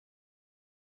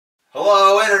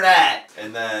Hello, Internet!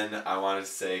 And then I wanted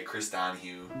to say Chris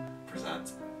Donahue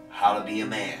presents How to Be a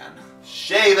Man.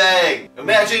 Shaving!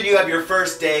 Imagine you have your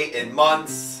first date in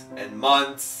months and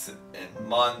months and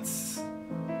months.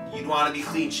 You'd want to be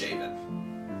clean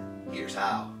shaven. Here's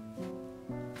how.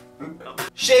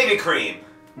 Shaving cream.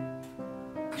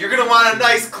 You're gonna want a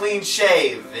nice clean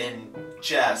shave in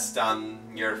chest on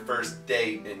your first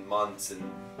date in months and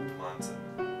months and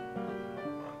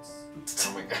months.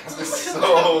 Oh my god, there's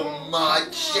so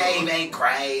much shaving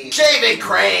cream! Shaving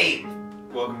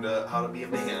cream! Welcome to How to Be a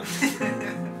Man.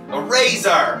 A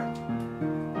razor!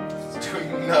 It's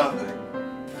doing nothing. I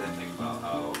didn't think about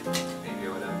how maybe I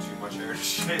would have too much hair to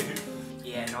shave.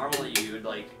 Yeah, normally you would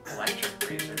like electric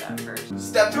razor that first.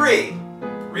 Step 3.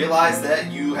 Realize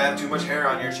that you have too much hair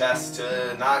on your chest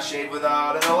to not shave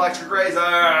without an electric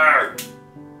razor!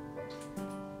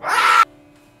 Ah!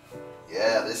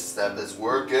 Yeah, this step is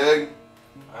working.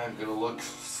 I'm gonna look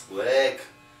slick.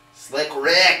 Slick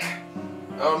Rick!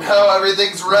 Oh no,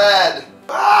 everything's red!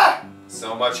 Ah!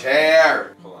 So much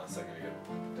hair! Hold on a second, I get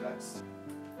a text.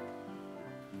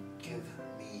 Give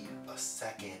me a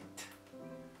second.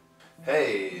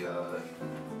 Hey,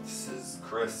 this is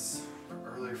Chris.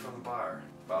 Earlier from the bar,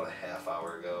 about a half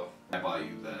hour ago. I bought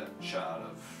you that shot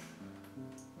of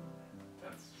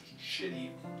that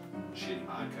shitty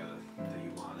vodka that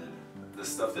you wanted. The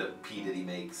stuff that P. Diddy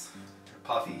makes.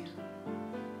 Puffy.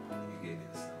 You gave me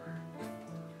this number.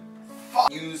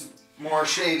 Fuck! Use more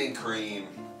shaving cream.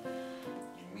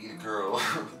 You meet a girl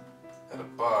at a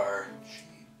bar.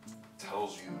 She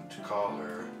tells you to call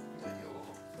her. Then you'll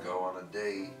go on a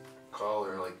date. Call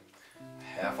her like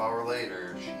half hour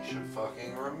later, she should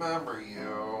fucking remember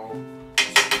you.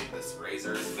 This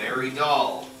razor is very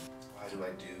dull. Why do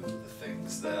I do the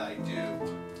things that I do?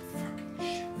 Fucking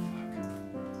shit,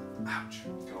 fuck. Ouch.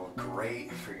 It's gonna look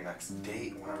great for your next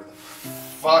date, whatever the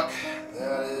fuck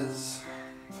that is.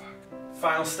 Fuck.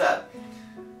 Final step.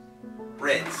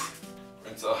 Rinse.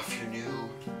 Rinse off your new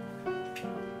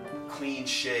clean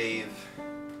shave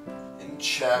and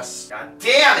chest. God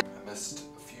damn it! I missed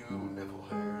a few nipple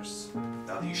hairs.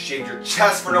 Now that you shaved your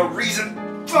chest for no reason,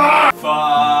 fuck!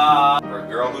 Fuck! For a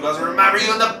girl who doesn't remember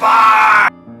you in the bar!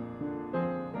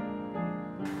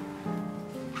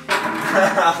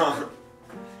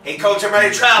 Hey coach, I'm ready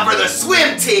to try out for the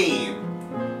swim team!